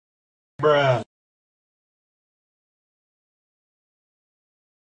Bruh.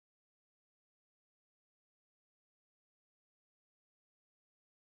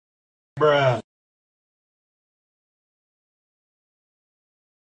 Bruh.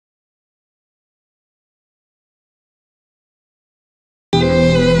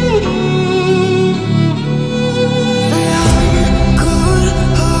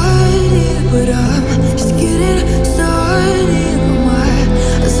 But I'm just getting started. My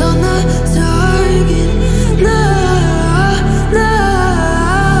eyes on the target. No, no.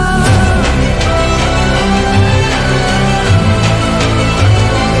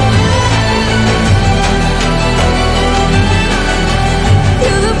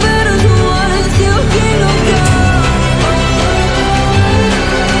 You're the battles won, still kingdom come.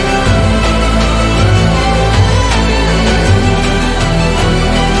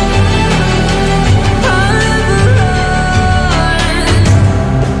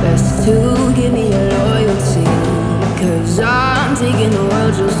 To give me your loyalty, 'cause I'm taking the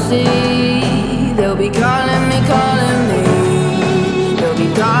world, you'll see. They'll be calling me, they'll be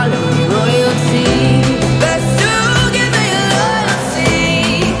calling me royalty. Best to give me your loyalty,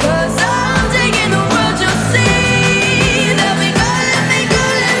 'cause I'm taking the world, you'll see. They'll be calling me,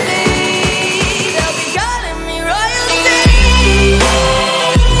 they'll be calling me royalty.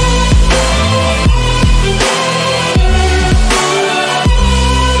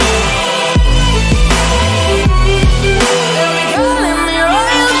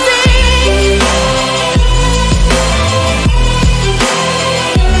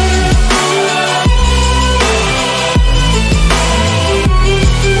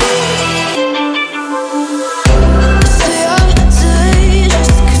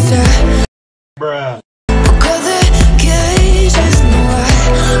 Bruh. Cut the cages, no, I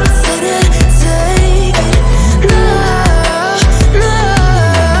didn't take it. No, no.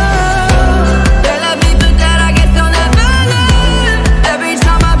 They love me, but that I guess they'll never learn. Every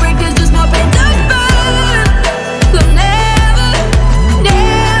time I break, there's just more pain to burn. They'll never,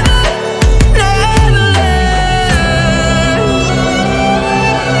 never, never learn.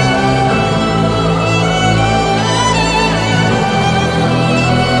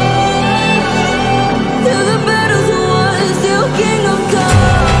 Till the battle's won, still kingdom come.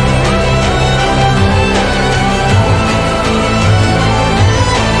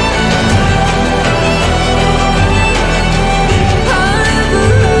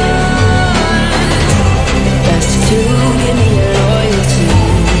 Best to give me your loyalty,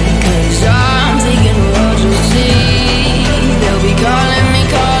 'cause I'm taking the world, you'll see. They'll be calling me,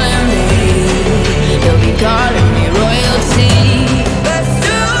 they'll be calling me royalty. Best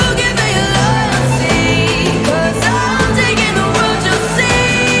to give me your loyalty, 'cause I'm taking the world, you'll see.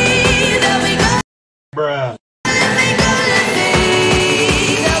 They'll be calling Bruh. me,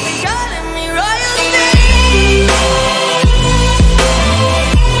 they'll be calling me royalty.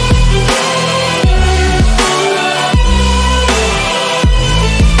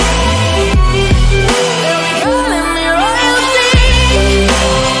 They'll be calling me royalty.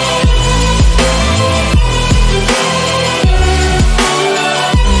 They'll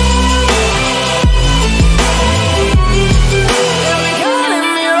be calling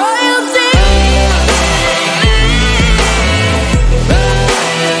me royalty.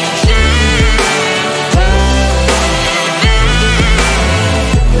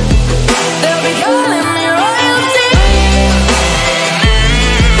 They'll be calling me royalty.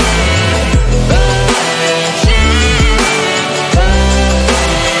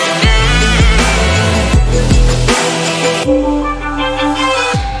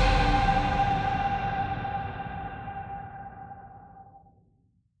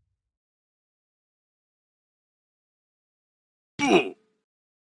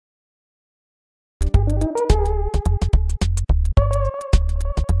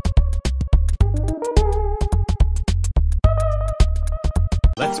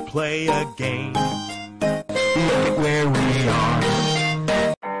 Let's play a game. Look where we are.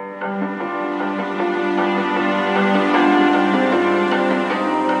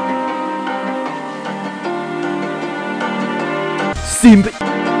 Simba.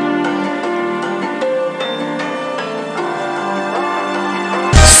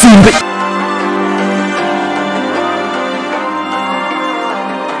 Simba.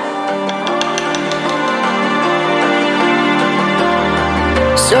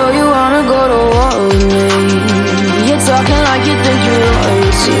 So you wanna go to war with me? You're talking like you think you're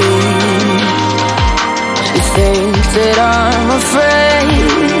royalty. You think that I'm afraid,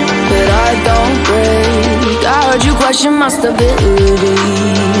 but I don't break. I heard you question my stability.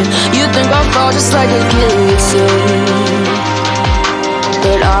 You think I'll fall just like a guillotine,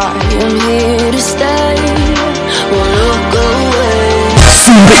 but I am here to stay, won't look away.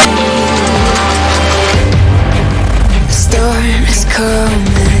 The storm is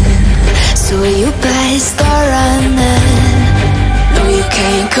coming, so you better start running. No, you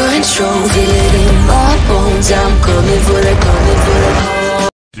can't control, feel it in my bones. I'm coming for the, coming for the.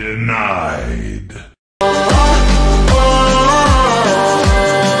 Denied.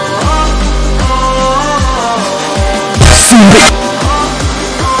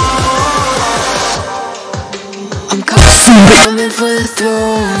 I'm coming for the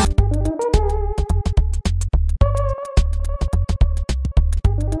throne.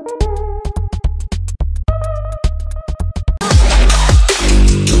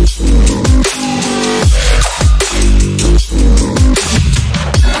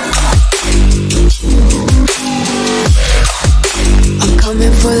 I'm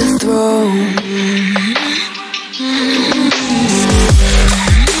coming for the throne.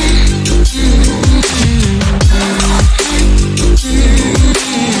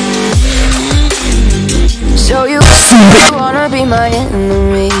 So you wanna be my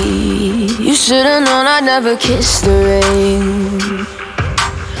enemy? You should've known I'd never kiss the rain.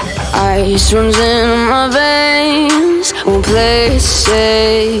 Ice runs in my veins, won't play it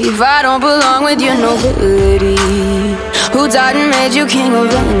safe. I don't belong with your nobility. Who died and made you king of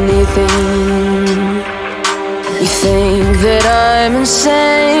anything? You think that I'm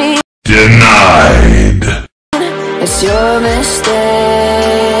insane? Denied. It's your mistake.